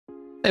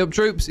Hey up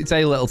troops, it's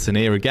A Littleton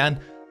here again,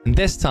 and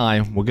this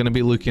time we're going to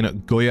be looking at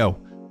Goyo.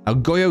 Now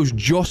Goyo's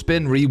just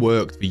been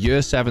reworked for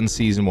Year 7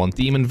 Season 1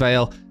 Demon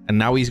Veil, and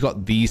now he's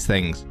got these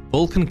things,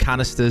 Volcan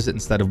Canisters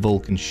instead of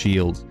Volcan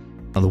Shields.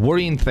 Now the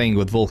worrying thing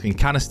with Volcan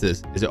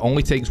Canisters is it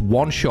only takes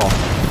one shot.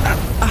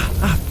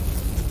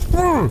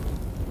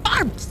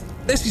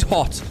 This is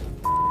hot.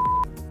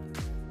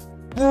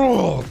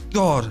 Oh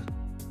god.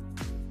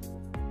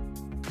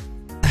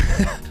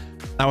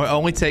 Now it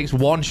only takes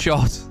one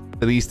shot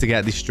for these to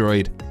get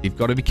destroyed. You've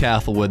got to be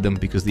careful with them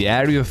because the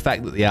area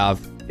effect that they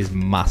have is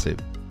massive.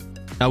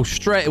 Now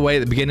straight away at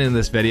the beginning of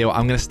this video,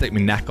 I'm going to stick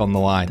my neck on the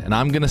line and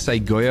I'm going to say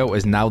Goyo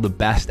is now the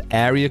best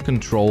area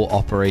control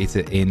operator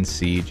in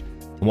Siege.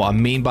 And what I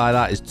mean by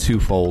that is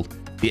twofold.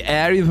 The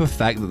area of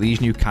effect that these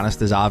new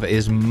canisters have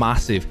is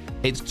massive.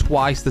 It's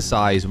twice the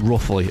size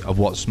roughly of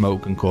what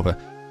smoke can cover.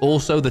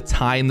 Also the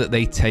time that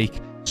they take.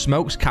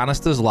 Smoke's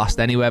canisters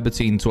last anywhere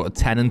between sort of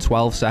 10 and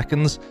 12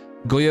 seconds.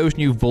 Goyo's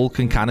new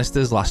Volcan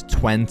canisters last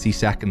 20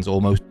 seconds,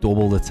 almost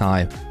double the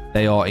time.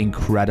 They are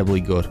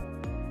incredibly good.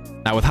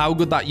 Now, with how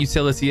good that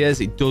utility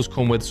is, it does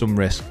come with some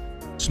risk.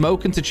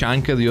 Smoke and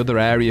Tachanka, the other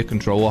area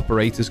control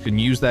operators, can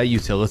use their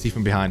utility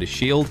from behind a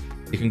shield.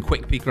 They can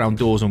quick peek around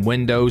doors and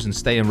windows and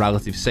stay in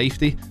relative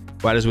safety.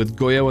 Whereas with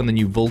Goyo and the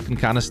new Volcan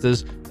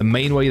canisters, the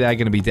main way they're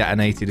going to be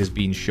detonated is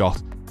being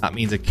shot. That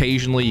means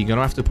occasionally you're going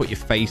to have to put your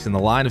face in the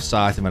line of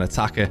sight of an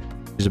attacker,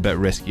 which is a bit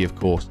risky, of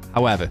course.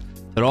 However,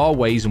 there are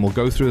ways, and we'll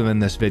go through them in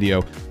this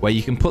video, where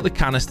you can put the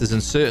canisters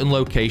in certain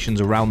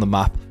locations around the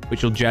map,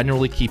 which will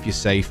generally keep you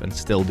safe and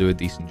still do a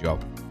decent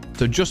job.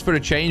 So just for a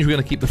change, we're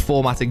going to keep the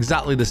format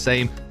exactly the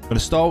same. I'm going to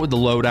start with the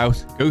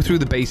loadout, go through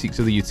the basics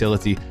of the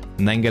utility,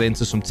 and then get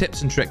into some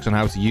tips and tricks on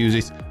how to use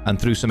it, and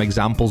through some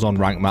examples on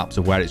ranked maps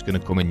of where it's going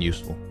to come in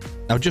useful.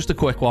 Now, just a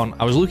quick one.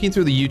 I was looking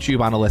through the YouTube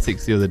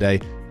analytics the other day,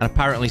 and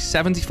apparently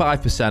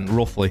 75%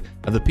 roughly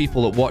of the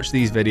people that watch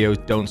these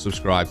videos don't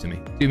subscribe to me.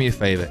 Do me a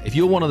favor. If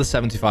you're one of the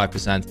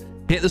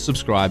 75%, hit the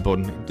subscribe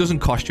button. It doesn't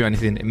cost you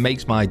anything. It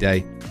makes my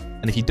day.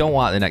 And if you don't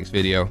like the next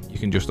video, you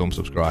can just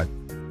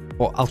unsubscribe.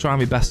 Well, I'll try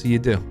my best so you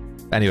do.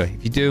 Anyway,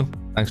 if you do,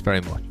 thanks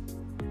very much.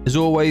 As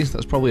always,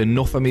 that's probably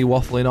enough of me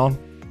waffling on.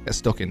 Get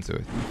stuck into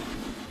it.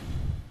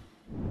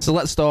 So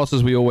let's start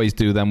as we always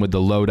do then with the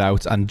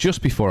loadout. And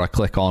just before I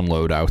click on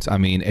loadout, I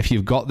mean, if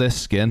you've got this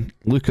skin,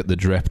 look at the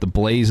drip, the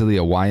blazer, the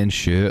Hawaiian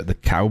shirt, the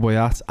cowboy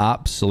hat,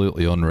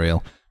 absolutely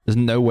unreal. There's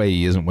no way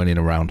he isn't winning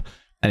a round.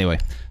 Anyway,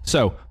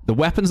 so the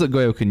weapons that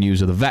Goyo can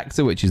use are the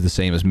Vector, which is the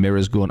same as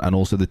Mirror's gun, and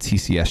also the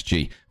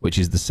TCSG, which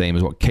is the same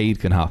as what Cade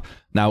can have.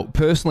 Now,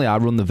 personally, I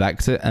run the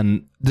Vector,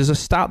 and there's a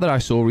stat that I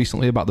saw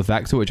recently about the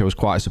Vector, which I was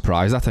quite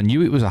surprised at. I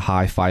knew it was a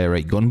high fire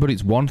rate gun, but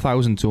it's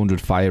 1,200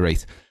 fire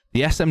rate.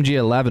 The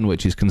SMG-11,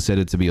 which is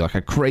considered to be like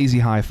a crazy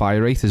high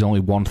fire rate, is only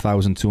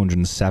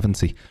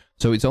 1,270.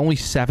 So it's only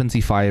 70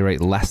 fire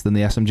rate less than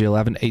the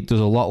SMG-11. It does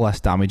a lot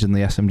less damage than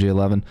the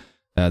SMG-11.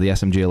 The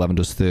SMG-11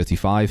 does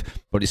 35,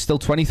 but it's still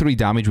 23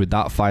 damage with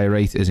that fire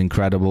rate is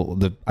incredible.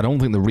 I don't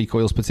think the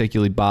recoil is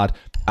particularly bad.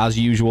 As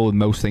usual with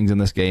most things in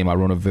this game, I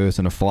run a vert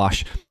and a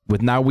flash.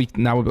 With now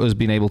us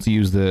being able to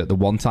use the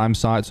one-time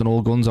sights on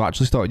all guns, I've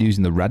actually started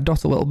using the red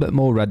dot a little bit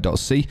more, red dot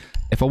C.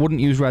 If I wouldn't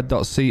use red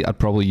dot C, I'd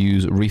probably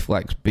use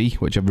reflex B,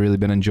 which I've really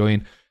been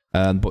enjoying.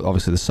 But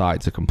obviously the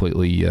sights are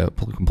completely up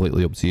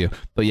to you.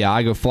 But yeah,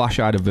 I go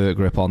flash-eyed vert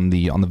grip on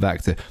the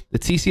Vector. The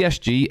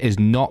TCSG is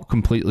not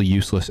completely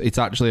useless. It's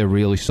actually a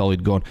really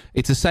solid gun.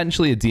 It's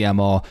essentially a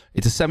DMR.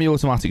 It's a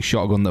semi-automatic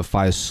shotgun that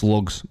fires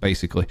slugs,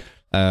 basically.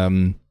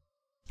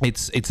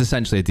 It's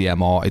essentially a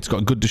DMR. It's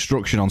got good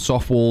destruction on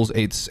soft walls.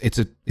 It's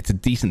a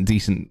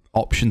decent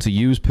option to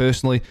use.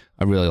 Personally,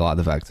 I really like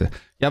the Vector.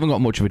 You haven't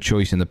got much of a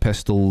choice in the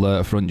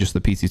pistol front, just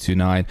the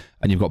PT29,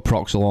 and you've got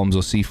prox alarms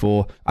or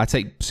C4. I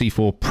take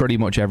C4 pretty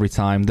much every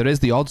time. There is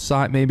the odd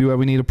site maybe where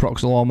we need a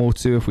prox alarm or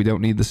two if we don't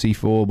need the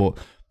C4, but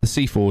the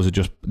C4s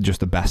are just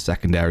the best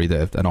secondary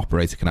that an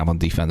operator can have on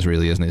defense,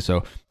 really, isn't it?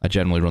 So I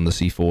generally run the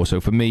C4.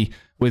 So for me,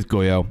 with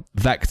Goyo,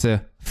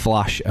 Vector,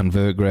 flash, and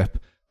vert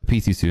grip,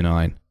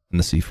 PT29, and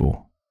the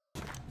C4.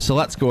 So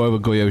let's go over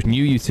Goyo's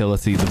new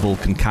utility, the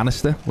Volcan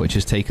Canister, which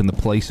has taken the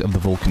place of the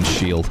Volcan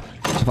Shield.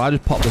 So if I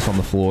just pop this on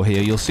the floor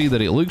here, you'll see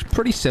that it looks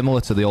pretty similar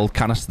to the old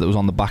canister that was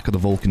on the back of the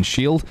Volcan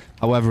Shield.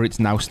 However, it's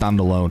now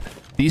standalone.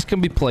 These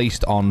can be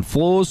placed on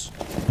floors,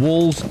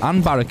 walls,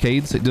 and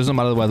barricades. It doesn't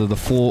matter whether the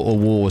floor or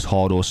wall is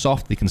hard or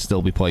soft, they can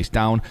still be placed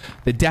down.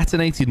 They're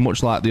detonated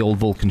much like the old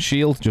Volcan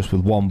Shield, just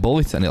with one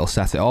bullet and it'll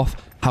set it off.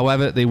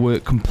 However, they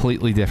work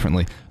completely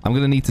differently. I'm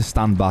going to need to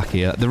stand back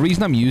here. The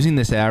reason I'm using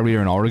this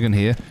area in Oregon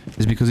here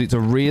is because it's a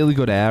really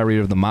good area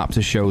of the map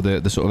to show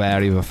the sort of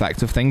area of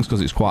effect of things, because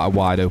it's quite a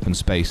wide open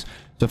space.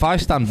 So if I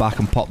stand back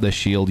and pop this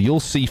shield, you'll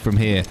see from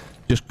here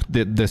just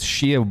the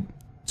sheer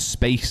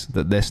space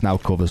that this now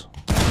covers.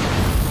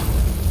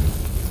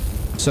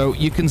 So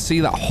you can see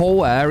that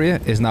whole area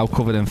is now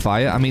covered in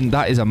fire. I mean,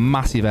 that is a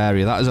massive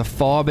area. That is a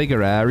far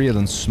bigger area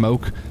than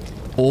smoke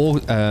or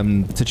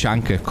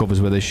Tachanka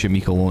covers with his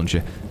Shimiko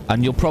launcher.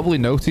 And you'll probably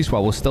notice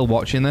while we're still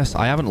watching this,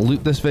 I haven't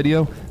looped this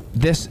video,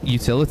 this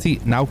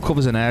utility now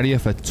covers an area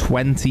for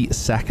 20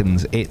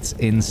 seconds. It's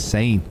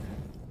insane.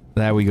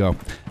 There we go.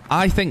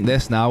 I think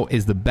this now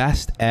is the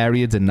best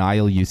area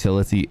denial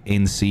utility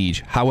in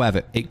Siege.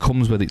 However, it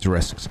comes with its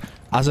risks.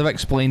 As I've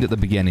explained at the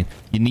beginning,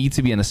 you need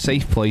to be in a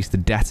safe place to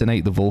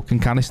detonate the Volcan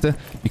canister,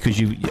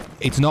 because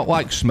it's not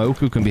like Smoke,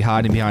 who can be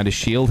hiding behind a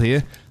shield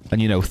here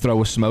and, you know,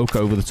 throw a smoke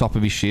over the top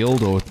of his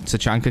shield, or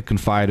Tachanka can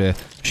fire a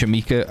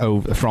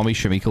Shamika from his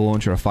Shamika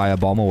launcher, a fire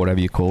bomb, or whatever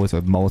you call it,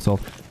 a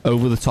Molotov,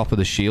 over the top of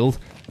the shield.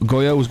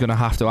 Goyo is going to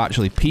have to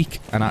actually peek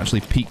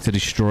to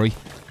destroy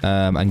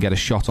and get a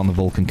shot on the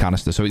Volcan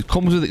canister. So it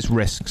comes with its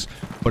risks,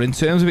 but in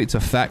terms of its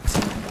effect,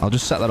 I'll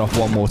just set that off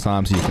one more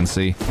time so you can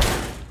see.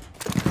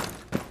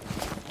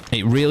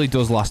 It really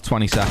does last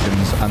 20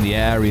 seconds, and the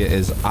area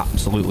is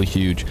absolutely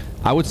huge.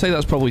 I would say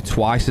that's probably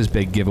twice as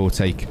big, give or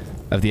take,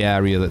 of the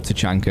area that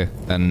Tachanka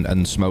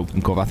and Smoke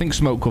can cover. I think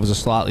Smoke covers a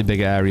slightly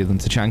bigger area than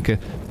Tachanka,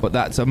 but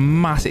that's a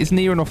massive... It's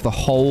near enough the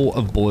whole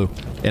of Blue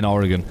in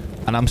Oregon.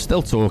 And I'm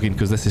still talking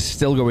because this is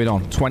still going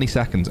on. 20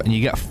 seconds, and you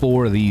get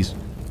 4 of these.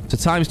 So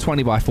times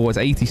 20 by 4 is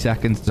 80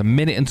 seconds. It's a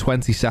minute and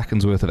 20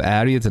 seconds worth of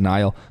area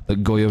denial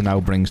that Goyo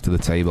now brings to the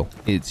table.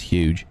 It's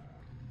huge.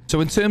 So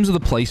in terms of the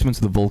placement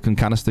of the Volcan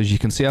canisters, you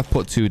can see I've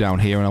put 2 down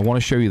here, and I want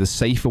to show you the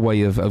safer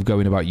way of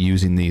going about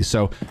using these.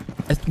 So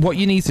what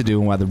you need to do,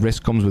 and where the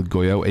risk comes with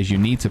Goyo, is you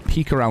need to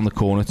peek around the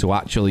corner to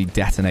actually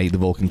detonate the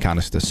Volcan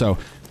canister. So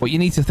what you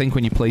need to think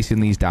when you're placing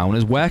these down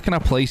is, where can I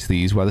place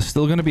these where they're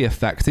still going to be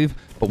effective,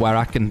 but where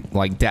I can,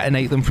 like,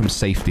 detonate them from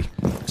safety?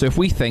 So if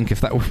we think,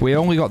 if we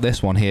only got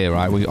this one here,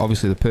 right,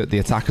 obviously the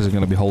attackers are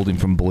going to be holding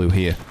from Blue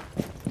here.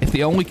 If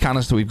the only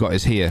canister we've got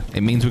is here,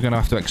 it means we're going to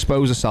have to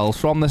expose ourselves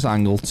from this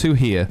angle to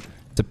here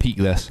to peek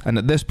this. And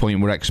at this point,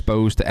 we're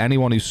exposed to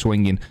anyone who's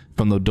swinging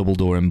from the double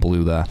door in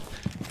Blue there.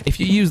 If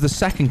you use the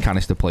second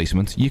canister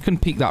placement, you can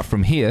peek that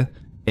from here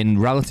in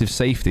relative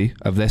safety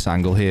of this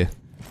angle here.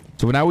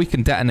 So now we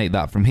can detonate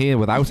that from here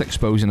without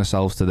exposing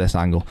ourselves to this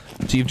angle.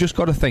 So you've just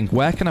got to think,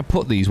 where can I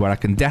put these where I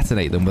can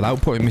detonate them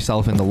without putting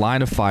myself in the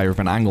line of fire of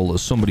an angle that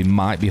somebody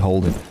might be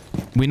holding?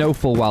 We know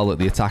full well that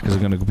the attackers are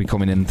going to be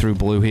coming in through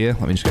Blue here.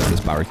 Let me just get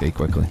this barricade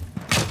quickly.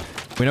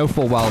 We know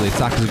full well the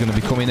attackers are going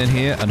to be coming in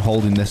here and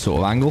holding this sort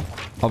of angle.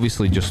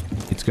 Obviously,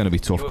 it's going to be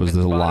tough because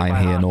there's a line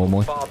here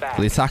normally. But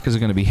the attackers are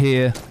going to be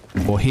here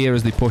or here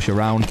as they push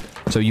around.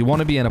 So you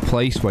want to be in a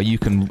place where you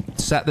can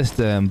set this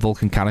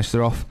Volcan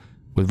canister off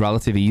with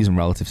relative ease and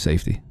relative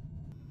safety.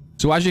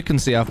 So as you can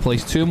see, I've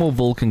placed 2 more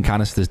Volcan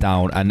canisters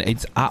down, and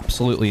it's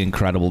absolutely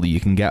incredible that you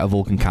can get a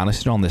Volcan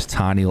canister on this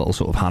tiny little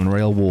sort of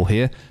handrail wall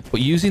here.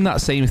 But using that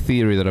same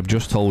theory that I've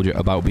just told you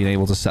about being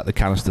able to set the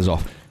canisters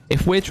off,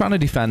 if we're trying to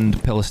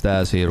defend pillar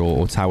stairs here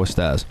or tower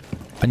stairs,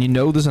 and you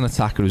know there's an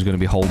attacker who's going to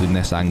be holding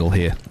this angle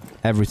here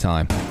every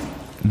time,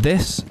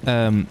 this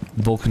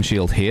Volcan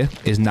shield here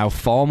is now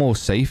far more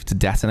safe to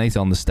detonate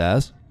on the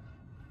stairs,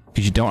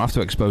 because you don't have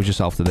to expose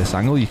yourself to this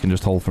angle. You can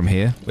just hold from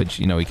here, which,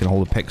 you know, you can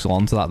hold a pixel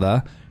onto that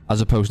there,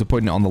 as opposed to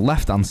putting it on the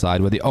left-hand side,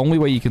 where the only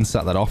way you can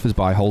set that off is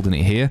by holding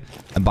it here,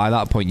 and by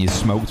that point, you're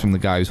smoked from the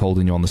guy who's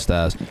holding you on the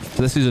stairs.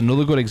 So this is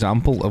another good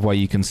example of where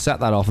you can set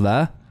that off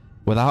there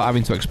without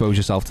having to expose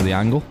yourself to the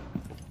angle,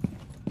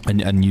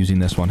 and using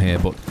this one here.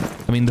 But,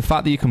 I mean, the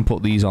fact that you can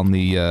put these on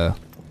the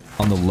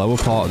lower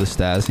part of the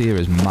stairs here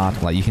is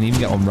mad. Like, you can even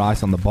get one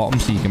right on the bottom,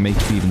 so you can make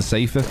it even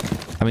safer.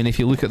 I mean, if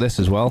you look at this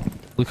as well,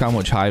 look how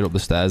much higher up the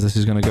stairs this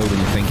is going to go than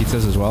you think it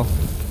is as well.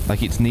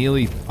 Like, it's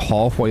nearly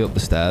halfway up the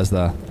stairs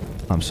there.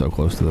 I'm so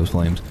close to those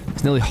flames.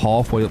 It's nearly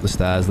halfway up the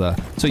stairs there.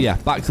 So yeah,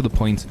 back to the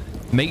point.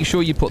 Make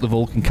sure you put the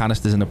Volcan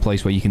canisters in a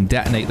place where you can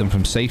detonate them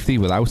from safety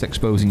without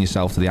exposing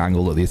yourself to the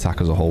angle that the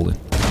attackers are holding.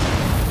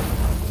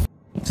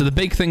 So the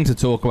big thing to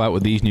talk about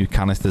with these new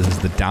canisters is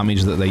the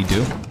damage that they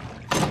do,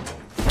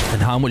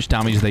 and how much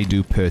damage they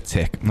do per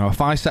tick. Now,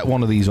 if I set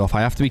one of these off,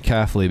 I have to be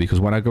careful here, because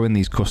when I go in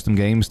these custom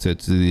games to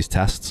do these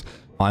tests,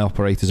 my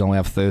operators only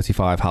have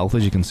 35 health,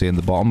 as you can see in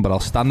the bottom, but I'll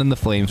stand in the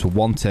flames for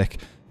 1 tick,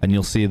 and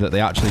you'll see that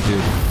they actually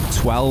do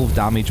 12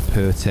 damage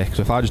per tick.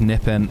 So if I just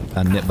nip in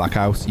and nip back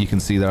out, you can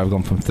see that I've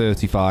gone from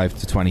 35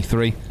 to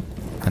 23.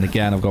 And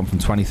again, I've gone from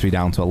 23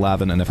 down to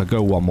 11. And if I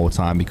go one more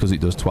time, because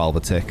it does 12 a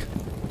tick,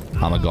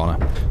 I'm a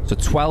goner. So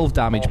 12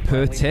 damage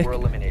per tick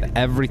for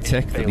every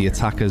tick that the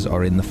attackers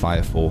are in the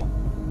fire for.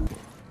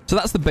 So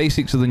that's the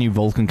basics of the new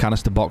Volcan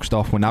canister boxed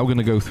off. We're now going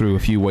to go through a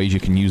few ways you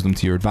can use them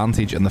to your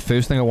advantage, and the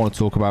first thing I want to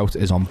talk about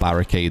is on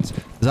barricades.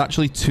 There's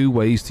actually 2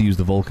 ways to use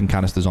the Volcan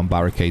canisters on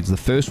barricades. The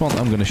first one that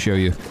I'm going to show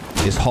you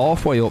is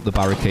halfway up the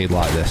barricade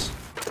like this.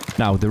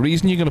 Now, the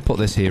reason you're going to put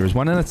this here is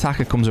when an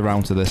attacker comes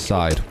around to this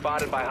side,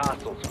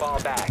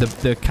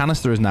 the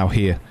canister is now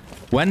here.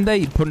 When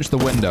they punch the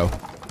window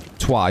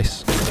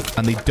twice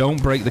and they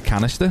don't break the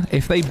canister,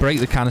 if they break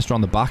the canister on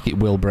the back, it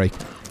will break.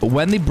 But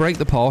when they break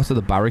the part of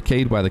the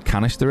barricade where the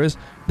canister is,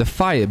 the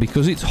fire,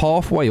 because it's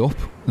halfway up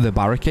the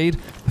barricade,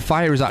 the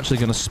fire is actually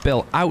going to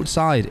spill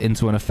outside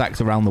into an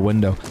effect around the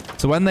window.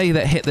 So when they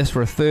hit this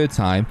for a 3rd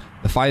time,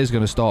 the fire is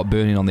going to start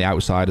burning on the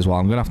outside as well.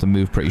 I'm going to have to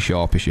move pretty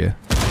sharpish here.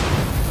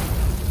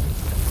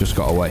 Just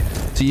got away.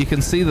 So you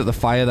can see that the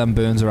fire then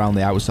burns around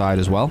the outside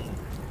as well.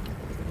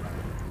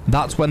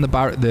 That's when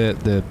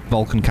the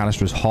Volcan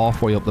canister is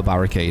halfway up the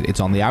barricade. It's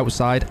on the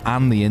outside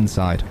and the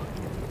inside.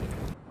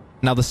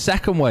 Now, the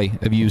second way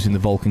of using the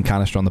Volcan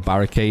canister on the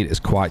barricade is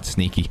quite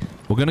sneaky.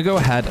 We're going to go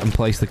ahead and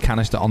place the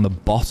canister on the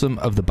bottom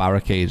of the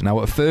barricade.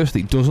 Now, at first,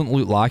 it doesn't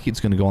look like it's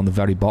going to go on the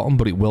very bottom,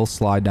 but it will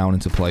slide down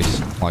into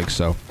place, like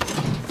so.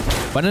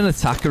 When an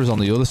attacker is on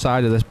the other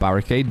side of this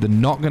barricade, they're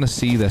not going to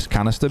see this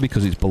canister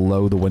because it's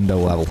below the window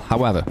level.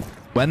 However,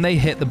 when they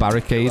hit the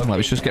barricade,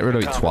 let's just get rid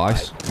of it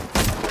twice,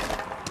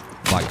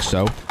 like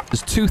so.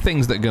 There's two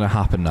things that are going to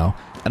happen now.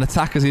 An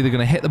attacker's either going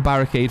to hit the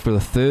barricade for the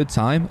third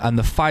time, and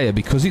the fire,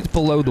 because it's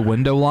below the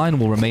window line,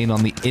 will remain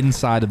on the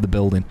inside of the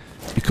building.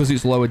 Because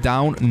it's lower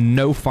down,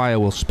 no fire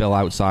will spill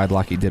outside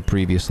like it did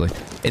previously.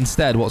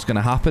 Instead, what's going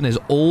to happen is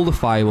all the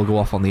fire will go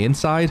off on the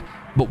inside,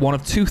 but one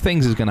of two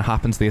things is going to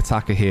happen to the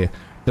attacker here.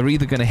 They're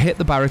either going to hit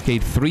the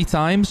barricade 3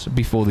 times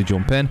before they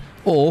jump in,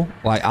 or,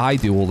 like I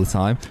do all the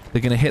time,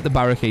 they're going to hit the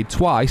barricade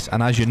twice,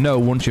 and as you know,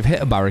 once you've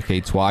hit a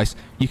barricade twice,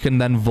 you can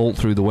then vault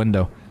through the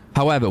window.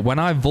 However, when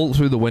I vault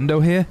through the window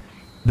here,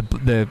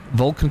 the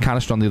Volcan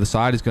canister on the other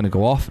side is going to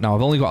go off. Now,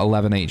 I've only got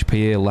 11 HP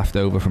here left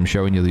over from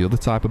showing you the other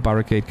type of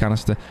barricade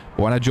canister.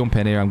 But when I jump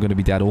in here, I'm going to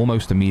be dead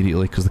almost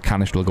immediately because the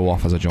canister will go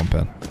off as I jump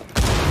in.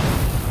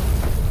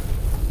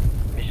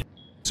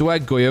 So where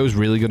Goyo's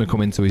really going to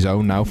come into his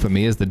own now for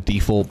me is the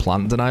default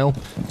plant denial.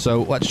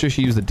 So let's just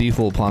use the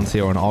default plant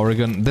here on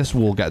Oregon. This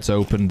wall gets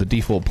open. The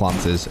default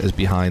plant is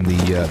behind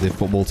the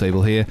football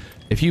table here.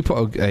 If you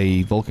put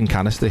a Volcan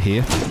canister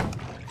here,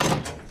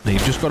 now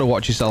you've just got to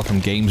watch yourself from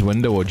games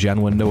window or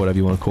gen window, whatever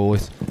you want to call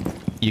it.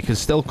 You can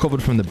still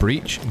covered from the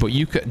breach, but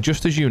you can,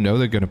 just as you know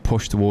they're going to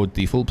push toward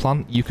default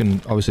plant, you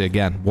can obviously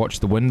again watch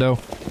the window.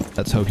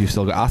 Let's hope you've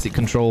still got attic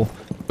control,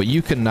 but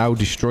you can now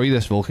destroy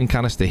this Volcan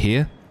canister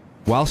here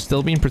while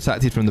still being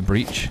protected from the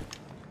breach,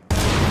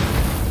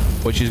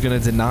 which is going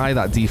to deny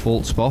that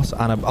default spot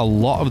and a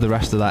lot of the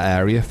rest of that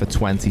area for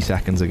 20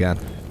 seconds again.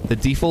 The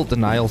default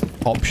denial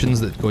options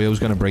that Goyo's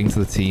going to bring to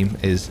the team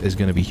is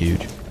going to be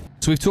huge.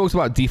 So we've talked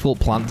about default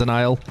plant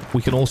denial.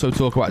 We can also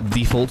talk about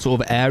default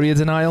sort of area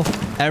denial.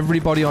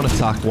 Everybody on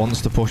attack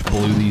wants to push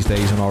blue these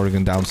days on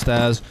Oregon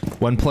downstairs.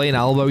 When playing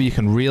elbow, you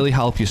can really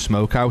help your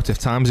smoke out if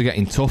times are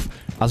getting tough.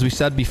 As we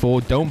said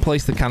before, don't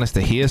place the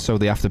canister here so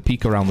they have to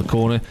peek around the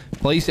corner.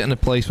 Place it in a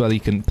place where you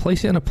can...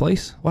 Place it in a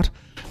place? What?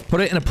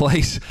 Put it in a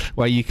place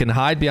where you can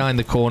hide behind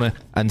the corner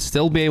and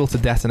still be able to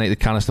detonate the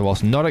canister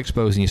whilst not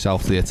exposing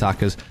yourself to the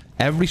attackers.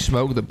 Every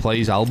smoke that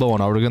plays elbow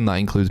on Oregon, that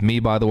includes me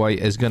by the way,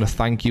 is going to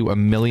thank you a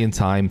million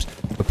times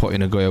for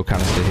putting a Goyo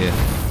canister here.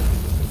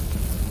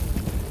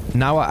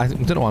 Now, I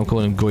don't know why I'm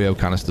calling them Goyo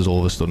canisters all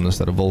of a sudden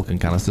instead of Volcan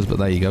canisters, but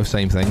there you go,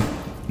 same thing.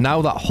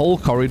 Now that whole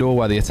corridor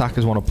where the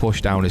attackers want to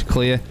push down is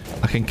clear,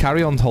 I can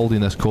carry on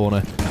holding this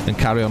corner and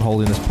carry on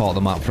holding this part of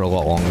the map for a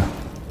lot longer.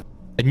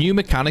 A new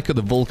mechanic of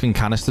the Volcan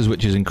canisters,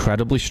 which is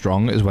incredibly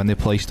strong, is when they're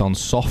placed on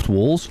soft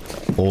walls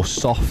or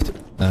soft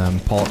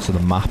parts of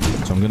the map.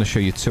 So I'm going to show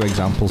you 2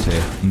 examples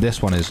here, and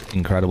this one is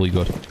incredibly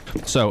good.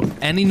 So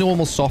any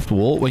normal soft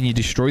wall, when you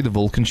destroy the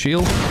Volcan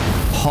shield,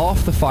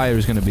 half the fire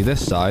is going to be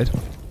this side,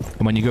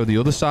 and when you go the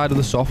other side of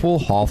the soft wall,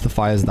 half the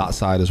fire is that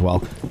side as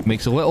well. It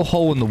makes a little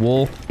hole in the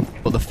wall,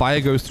 but the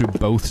fire goes through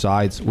both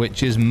sides,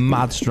 which is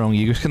mad strong.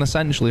 You just can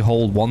essentially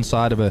hold one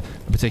side of a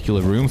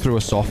particular room through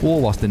a soft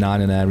wall whilst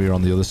denying an area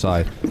on the other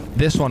side.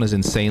 This one is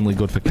insanely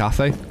good for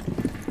Kafe.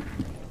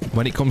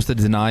 When it comes to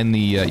denying the...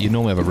 you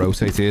normally have a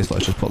rotate here, so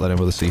let's just put that in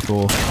with a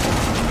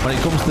C4. When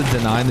it comes to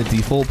denying the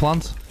default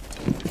plant,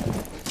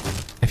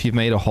 if you've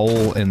made a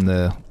hole in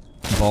the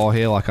bar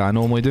here like I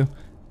normally do,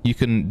 you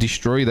can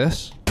destroy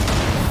this,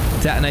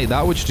 detonate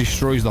that, which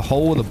destroys the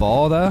whole of the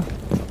bar there,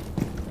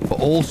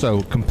 but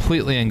also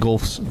completely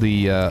engulfs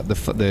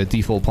the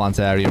default plant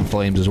area in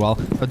flames as well.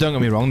 But don't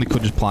get me wrong, they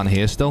could just plant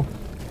here still,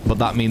 but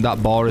that means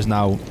that bar is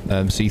now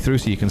see-through,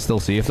 so you can still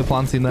see if they're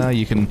planting there.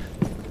 You can,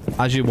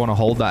 as you want to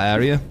hold that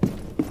area,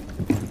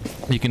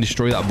 you can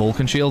destroy that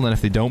Volcan shield, and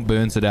if they don't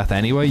burn to death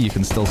anyway, you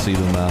can still see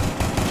them there.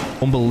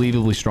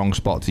 Unbelievably strong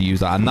spot to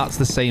use that, and that's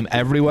the same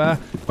everywhere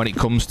when it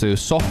comes to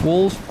soft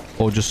walls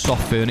or just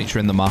soft furniture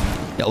in the map.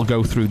 It'll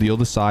go through the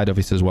other side of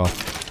it as well.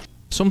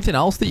 Something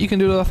else that you can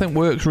do that I think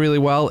works really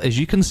well is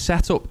you can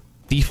set up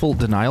default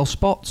denial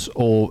spots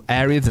or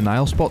area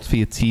denial spots for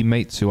your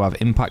teammates who have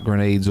impact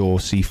grenades or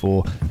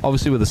C4.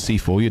 Obviously with a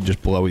C4 you'd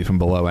just blow it from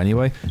below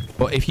anyway,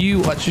 but if you,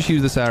 let's just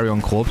use this area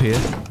on club here,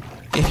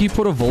 if you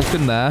put a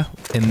Volcan there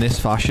in this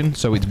fashion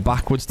so it's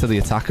backwards to the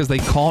attackers, they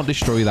can't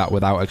destroy that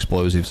without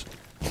explosives.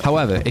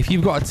 However, if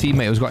you've got a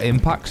teammate who's got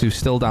impacts who's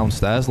still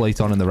downstairs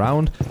late on in the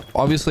round,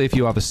 obviously if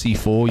you have a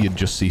C4 you'd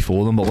just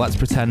C4 them, but let's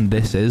pretend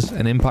this is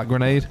an impact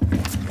grenade.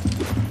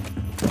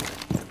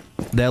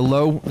 They're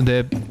low,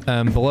 they're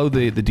below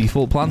the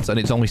default plant, and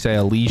it's only, say,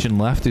 a Legion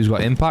left who's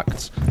got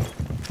impacts.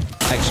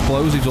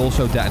 Explosives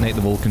also detonate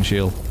the Volcan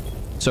shield.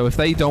 So if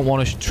they don't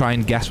want to try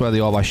and guess where they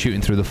are by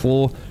shooting through the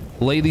floor,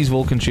 lay these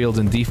Volcan shields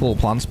in default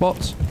plant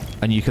spots,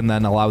 and you can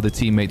then allow the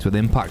teammates with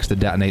impacts to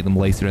detonate them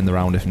later in the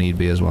round if need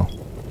be as well.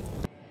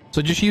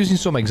 So just using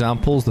some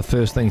examples, the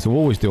first thing to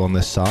always do on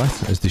this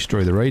site is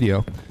destroy the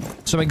radio.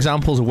 Some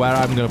examples of where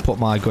I'm going to put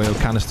my Goyo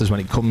canisters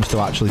when it comes to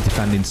actually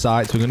defending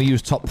sites. We're going to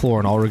use top floor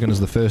in Oregon as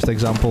the first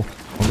example.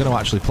 I'm going to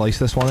actually place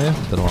this one here.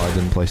 Don't know why I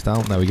didn't place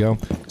down. There we go.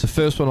 So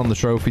first one on the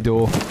trophy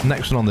door.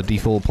 Next one on the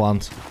default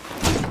plant.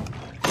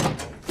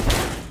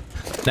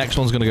 Next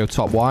one's going to go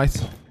top white.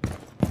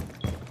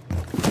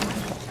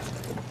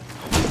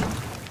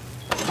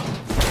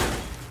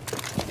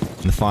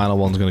 And the final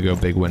one's going to go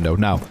big window.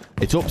 Now,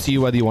 it's up to you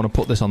whether you want to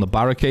put this on the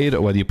barricade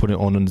or whether you put it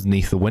on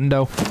underneath the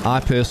window. I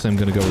personally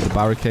am going to go with the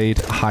barricade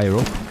higher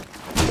up.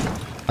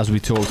 As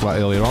we talked about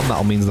earlier on,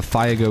 that means the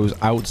fire goes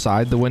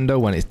outside the window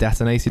when it's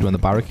detonated, when the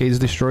barricade is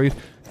destroyed.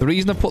 The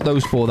reason I put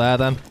those four there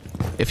then,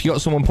 if you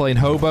got someone playing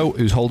hobo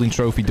who's holding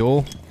trophy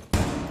door,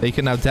 they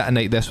can now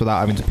detonate this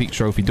without having to peek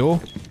trophy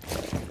door.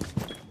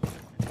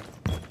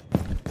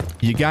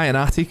 Your guy in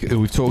attic, who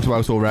we've talked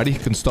about already,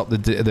 can stop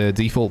the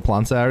default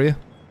plant area.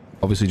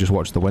 Obviously, just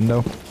watch the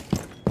window.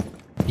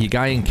 Your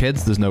guy in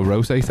kids, there's no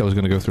rotate. I was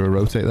going to go through a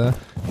rotate there.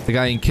 The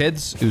guy in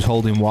kids, who's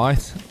holding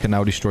white, can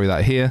now destroy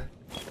that here.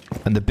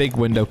 And the big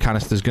window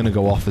canister is going to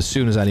go off as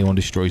soon as anyone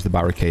destroys the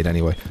barricade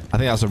anyway. I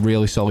think that's a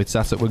really solid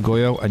setup with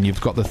Goyo, and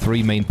you've got the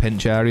three main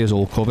pinch areas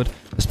all covered,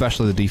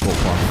 especially the default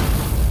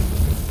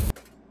plant.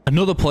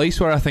 Another place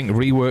where I think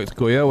reworked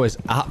Goyo is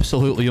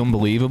absolutely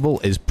unbelievable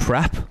is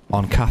prep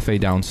on Kafe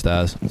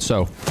downstairs.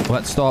 So,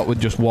 let's start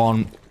with just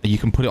one. You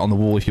can put it on the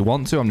wall if you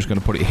want to. I'm just going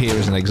to put it here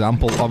as an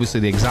example. Obviously,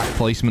 the exact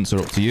placements are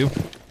up to you.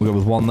 We go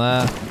with one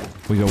there.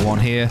 We go one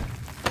here.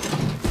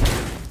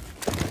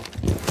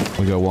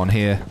 We go one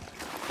here.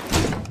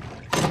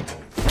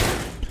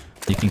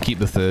 You can keep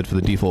the third for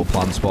the default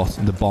plant spot.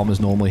 The bomb is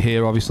normally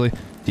here, obviously. So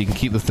you can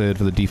keep the third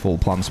for the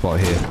default plant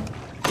spot here.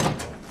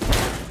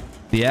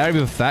 The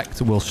area of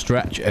effect will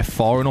stretch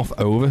far enough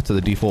over to the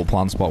default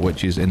plant spot,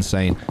 which is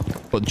insane.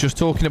 But just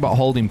talking about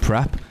holding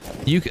prep,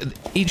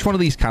 each one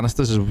of these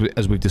canisters,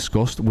 as we've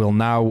discussed, will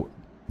now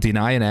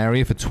deny an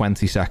area for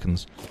 20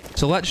 seconds.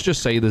 So let's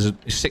just say there's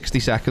 60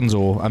 seconds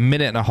or a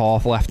minute and a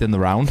half left in the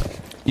round.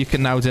 You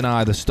can now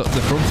deny the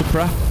front of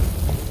prep.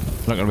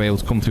 You're not going to be able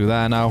to come through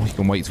there now. You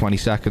can wait 20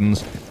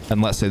 seconds.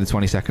 And let's say the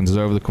 20 seconds is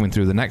over. They're coming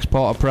through the next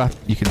part of prep.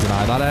 You can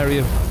deny that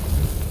area.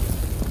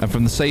 And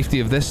from the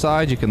safety of this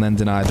side, you can then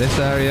deny this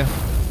area.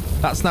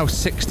 That's now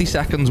 60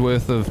 seconds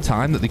worth of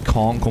time that they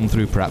can't come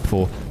through prep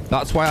for.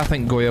 That's why I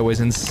think Goyo is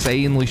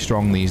insanely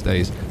strong these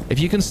days. If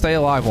you can stay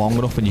alive long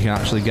enough and you can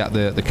actually get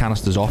the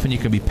canisters off and you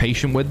can be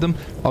patient with them,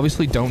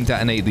 obviously don't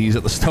detonate these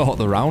at the start of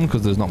the round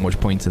because there's not much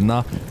point in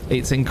that.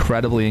 It's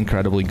incredibly,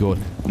 incredibly good.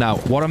 Now,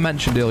 what I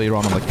mentioned earlier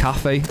on the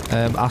Kafe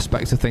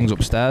aspect of things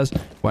upstairs,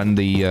 when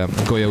the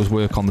Goyos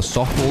work on the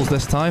soft walls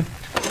this time,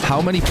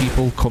 how many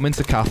people come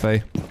into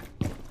Kafe,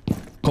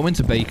 come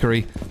into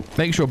bakery,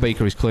 make sure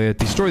bakery's clear,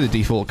 destroy the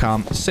default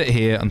cam, sit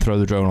here and throw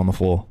the drone on the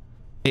floor.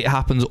 It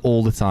happens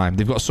all the time.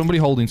 They've got somebody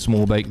holding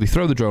small bake, they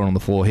throw the drone on the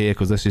floor here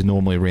because this is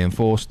normally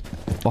reinforced.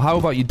 Well, how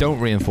about you don't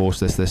reinforce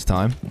this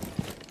time,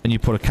 and you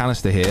put a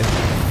canister here,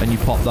 and you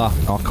pop that.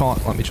 Oh, I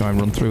can't, let me try and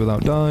run through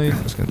without dying.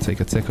 It's going to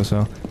take a tick or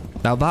so.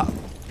 Now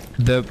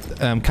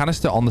the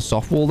canister on the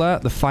soft wall there,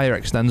 the fire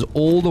extends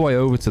all the way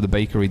over to the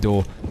bakery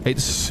door.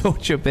 It's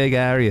such a big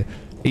area.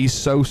 He's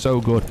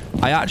so good.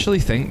 I actually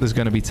think there's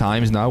going to be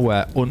times now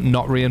where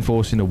not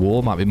reinforcing the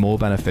wall might be more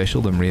beneficial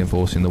than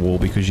reinforcing the wall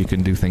because you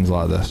can do things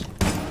like this.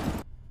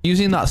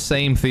 Using that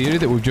same theory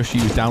that we've just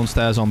used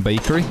downstairs on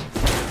bakery,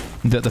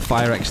 that the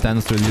fire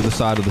extends through the other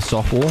side of the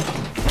soft wall,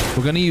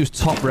 we're going to use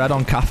top red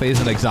on Kafe as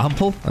an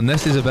example, and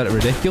this is a bit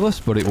ridiculous,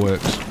 but it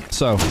works.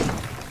 So,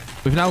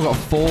 we've now got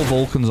 4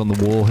 Vulcans on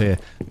the wall here.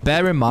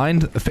 Bear in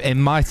mind,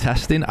 in my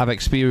testing, I've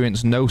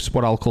experienced no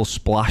what I'll call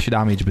splash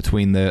damage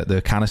between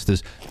the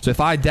canisters. So if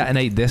I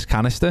detonate this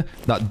canister,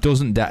 that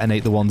doesn't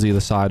detonate the ones either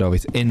side of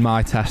it. In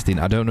my testing,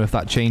 I don't know if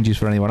that changes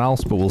for anyone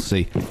else, but we'll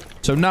see.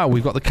 So now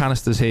we've got the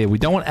canisters here. We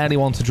don't want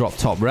anyone to drop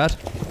top red,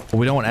 or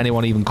we don't want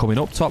anyone even coming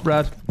up top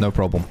red. No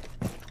problem.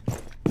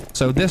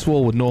 So this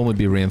wall would normally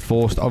be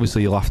reinforced.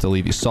 Obviously, you'll have to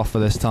leave it soft for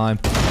this time.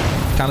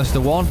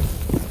 Canister 1.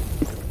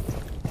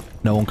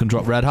 No one can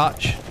drop red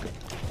hatch.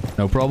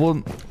 No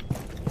problem.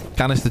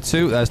 Canister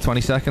 2. There's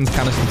 20 seconds.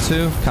 Canister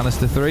 2.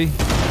 Canister 3.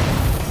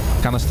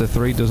 Canister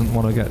 3 doesn't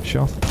want to get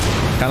shot.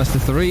 Canister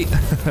 3.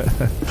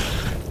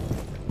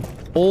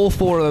 All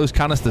 4 of those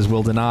canisters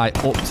will deny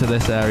up to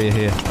this area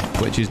here,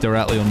 which is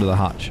directly under the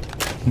hatch.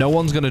 No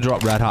one's going to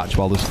drop red hatch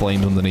while there's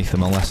flames underneath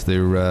them unless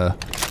they've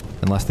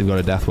got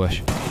a death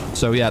wish.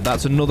 So yeah,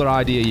 that's another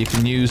idea you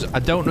can use. I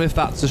don't know if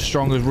that's as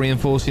strong as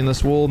reinforcing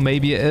this wall.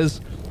 Maybe it is,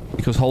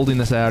 because holding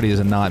this area is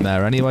a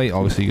nightmare anyway.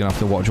 Obviously, you're going to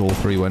have to watch all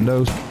 3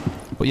 windows.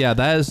 But yeah,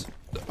 there's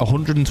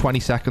 120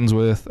 seconds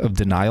worth of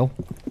denial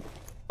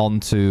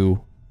onto...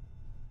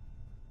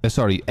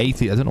 sorry,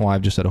 80. I don't know why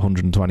I've just said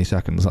 120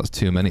 seconds. That's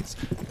 2 minutes.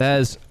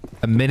 There's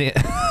a minute.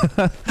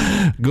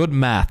 Good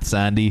maths,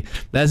 Andy.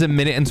 There's a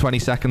minute and 20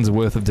 seconds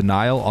worth of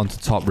denial onto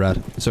top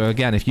red. So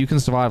again, if you can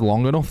survive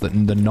long enough that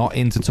they're not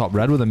into top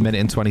red with a minute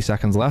and 20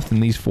 seconds left,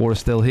 and these 4 are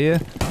still here,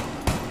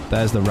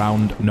 there's the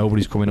round.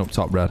 Nobody's coming up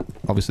top red.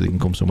 Obviously, they can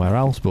come somewhere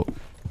else, but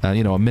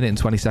You know, a minute and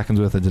 20 seconds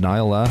worth of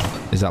denial there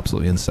is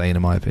absolutely insane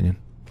in my opinion.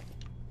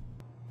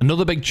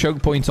 Another big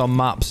choke point on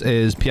maps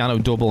is piano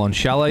double on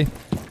Chalet.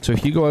 So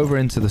if you go over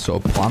into the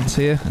sort of plants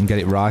here and get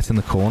it right in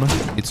the corner,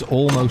 it's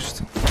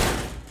almost...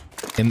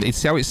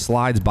 see how it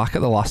slides back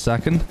at the last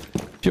second?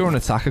 If you're an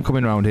attacker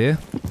coming around here,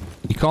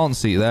 you can't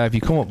see it there. If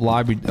you come up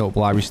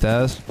library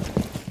stairs,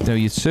 you know,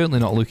 you're certainly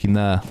not looking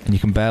there, and you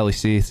can barely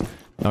see it.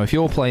 Now, if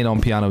you're playing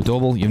on piano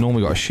double, you've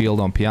normally got a shield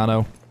on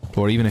piano,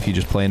 or even if you're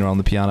just playing around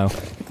the piano,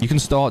 you can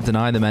start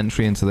denying them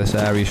entry into this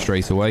area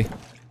straight away.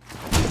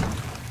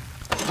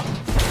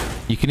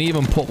 You can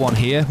even put one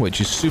here,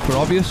 which is super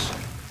obvious,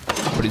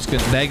 but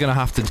they're going to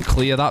have to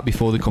clear that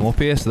before they come up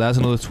here. So there's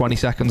another 20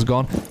 seconds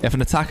gone. If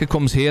an attacker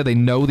comes here, they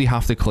know they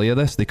have to clear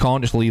this. They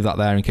can't just leave that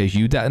there in case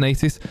you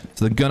detonate it.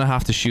 So they're going to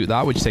have to shoot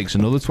that, which takes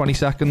another 20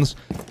 seconds.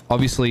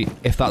 Obviously,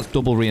 if that's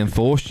double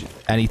reinforced,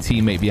 any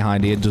teammate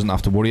behind here doesn't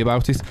have to worry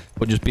about it.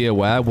 But just be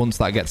aware, once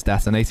that gets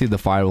detonated, the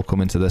fire will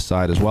come into this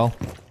side as well.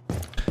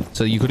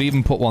 So you could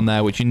even put one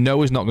there, which you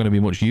know is not going to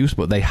be much use,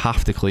 but they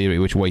have to clear it,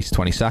 which wastes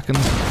 20 seconds.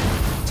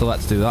 So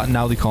let's do that.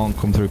 Now they can't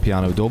come through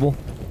piano double.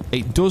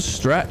 It does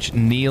stretch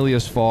nearly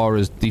as far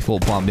as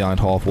default plant behind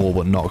half wall,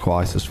 but not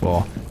quite as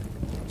far.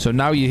 So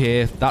now you're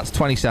here. That's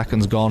 20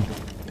 seconds gone.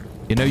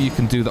 You know you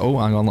can do that. Oh,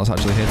 hang on. Let's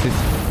actually hit it.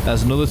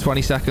 There's another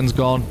 20 seconds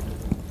gone.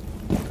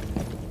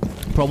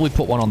 Probably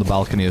put one on the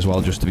balcony as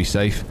well, just to be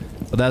safe.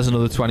 But there's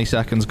another 20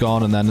 seconds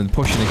gone. And then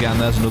pushing again,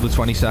 there's another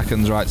 20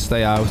 seconds. Right,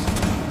 stay out.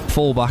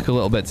 Fall back a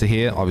little bit to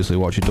here. Obviously,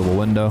 watch your double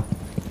window.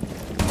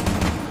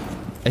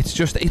 It's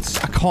just,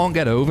 I can't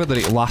get over that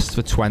it lasts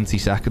for 20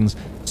 seconds.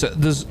 So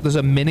there's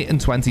a minute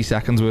and 20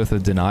 seconds worth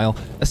of denial.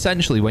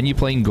 Essentially, when you're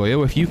playing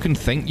Goyo, if you can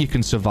think you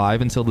can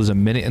survive until there's a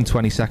minute and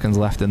 20 seconds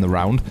left in the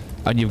round,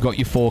 and you've got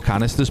your 4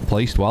 canisters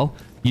placed well,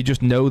 you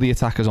just know the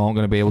attackers aren't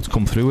going to be able to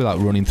come through without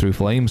running through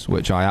flames,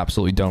 which I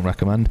absolutely don't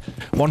recommend.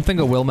 One thing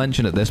I will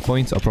mention at this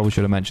point, I probably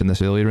should have mentioned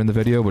this earlier in the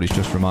video, but it's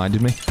just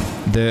reminded me.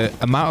 The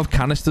amount of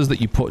canisters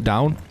that you put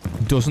down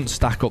doesn't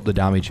stack up the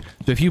damage.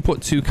 So if you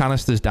put 2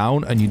 canisters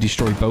down and you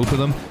destroy both of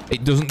them,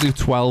 it doesn't do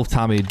 12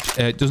 damage.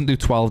 It doesn't do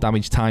 12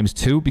 damage times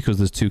 2 because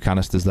there's 2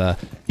 canisters there.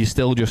 You're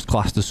still just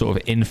classed as sort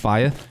of in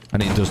fire,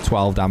 and it does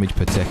 12 damage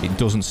per tick. It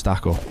doesn't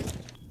stack up.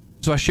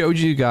 So I showed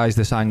you guys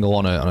this angle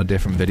on a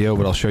different video,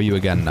 but I'll show you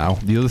again now.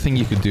 The other thing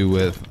you could do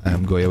with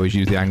Goyo is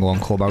use the angle on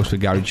Clubhouse for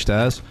garage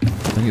stairs. I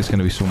think it's going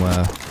to be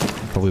somewhere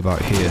probably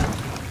about here.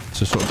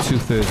 So sort of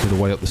 2/3 of the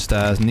way up the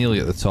stairs, nearly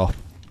at the top.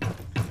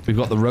 We've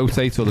got the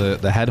rotate or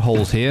the head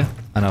holes here,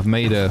 and I've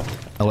made a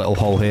little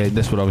hole here.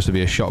 This would obviously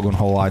be a shotgun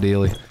hole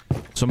ideally.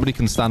 Somebody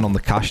can stand on the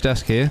cash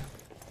desk here,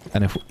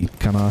 and if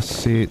can I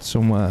see it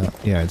somewhere?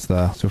 Yeah, it's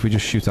there. So if we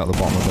just shoot out the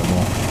bottom a bit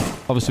more.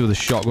 Obviously with a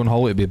shotgun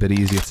hole it'd be a bit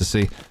easier to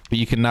see, but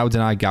you can now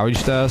deny garage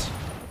stairs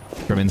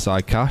from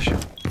inside cash.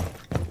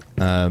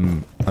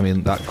 I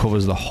mean, that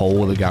covers the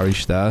whole of the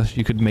garage stairs.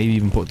 You could maybe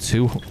even put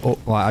 2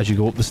 up, like as you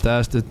go up the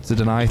stairs to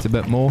deny it a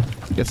bit more.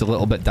 It gets a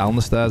little bit down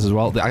the stairs as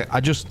well.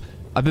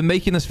 I've been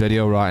making this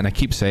video, right, and I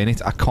keep saying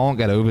it, I can't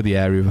get over the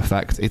area of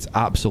effect. It's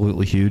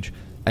absolutely huge.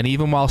 And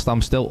even whilst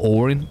I'm still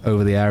awing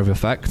over the area of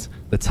effect,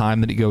 the time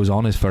that it goes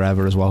on is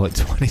forever as well, at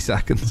 20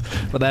 seconds.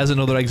 But there's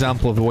another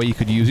example of the way you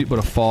could use it, but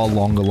a far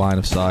longer line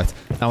of sight.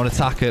 Now, an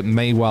attacker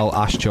may well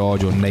Ash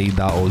charge or nade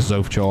that or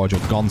Zof charge or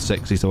Gon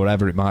 60s or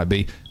whatever it might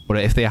be. But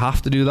if they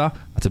have to do that,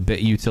 that's a bit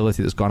of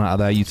utility that's gone out of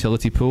their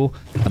utility pool.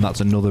 And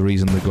that's another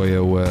reason the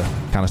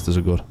Goyo canisters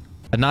are good.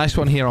 A nice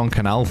one here on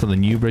Kanal for the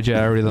New Bridge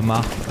area of the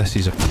map. This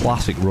is a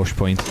classic rush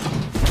point.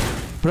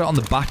 Put it on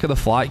the back of the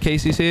flight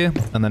cases here,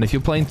 and then if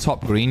you're playing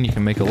top green, you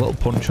can make a little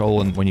punch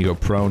hole and when you go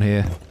prone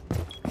here.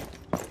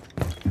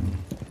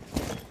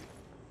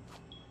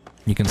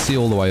 You can see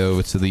all the way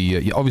over to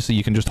the... obviously,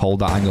 you can just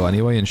hold that angle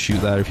anyway and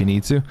shoot there if you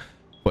need to.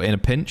 But in a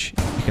pinch,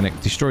 you can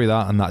destroy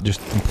that, and that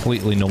just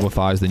completely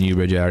nullifies the New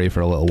Bridge area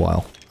for a little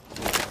while.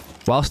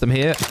 Whilst I'm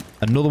here,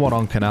 another one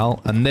on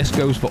Kanal, and this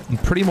goes for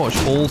pretty much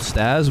all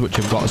stairs, which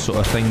have got a sort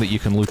of thing that you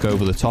can look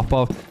over the top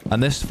of.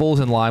 And this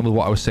falls in line with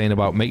what I was saying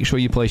about make sure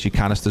you place your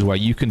canisters where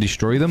you can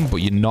destroy them, but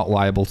you're not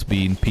liable to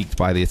being peeked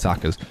by the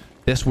attackers.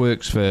 This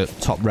works for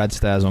top red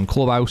stairs on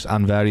Clubhouse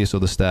and various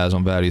other stairs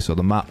on various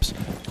other maps.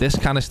 This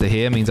canister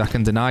here means I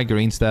can deny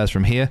green stairs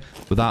from here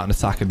without an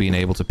attacker being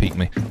able to peek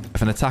me.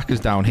 If an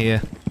attacker's down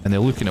here and they're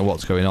looking at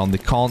what's going on, they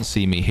can't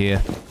see me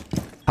here.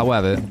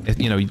 However, if,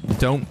 you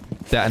don't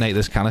detonate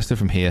this canister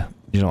from here.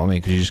 You know what I mean?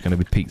 Because you're just going to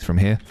be peeked from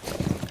here.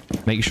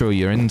 Make sure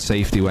you're in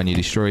safety when you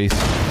destroy it.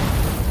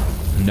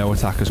 No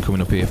attackers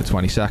coming up here for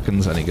 20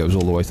 seconds, and it goes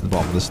all the way to the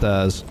bottom of the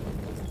stairs.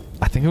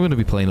 I think I'm going to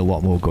be playing a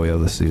lot more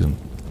Goyo this season.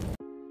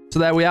 So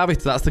there we have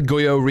it. That's the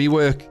Goyo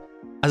rework.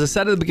 As I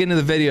said at the beginning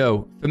of the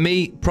video, for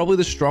me, probably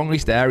the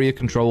strongest area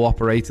control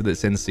operator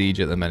that's in Siege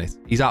at the minute.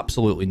 He's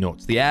absolutely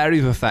nuts. The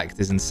area of effect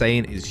is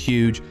insane, it's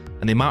huge,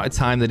 and the amount of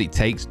time that it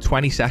takes,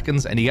 20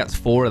 seconds, and he gets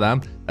 4 of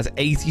them, that's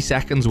 80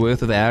 seconds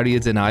worth of area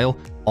denial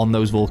on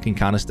those Volcan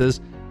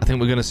canisters. I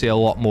think we're going to see a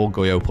lot more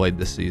Goyo played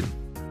this season.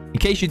 In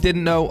case you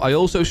didn't know, I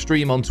also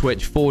stream on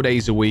Twitch 4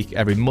 days a week,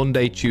 every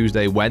Monday,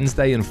 Tuesday,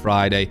 Wednesday, and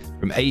Friday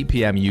from 8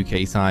 PM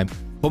UK time.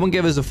 come and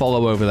give us a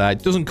follow over there.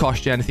 It doesn't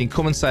cost you anything.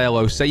 Come and say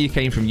hello. Say you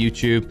came from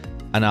YouTube,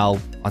 and I'll,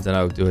 I don't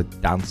know, do a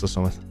dance or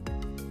something.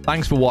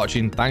 Thanks for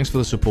watching. Thanks for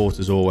the support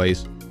as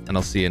always, and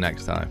I'll see you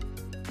next time.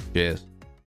 Cheers.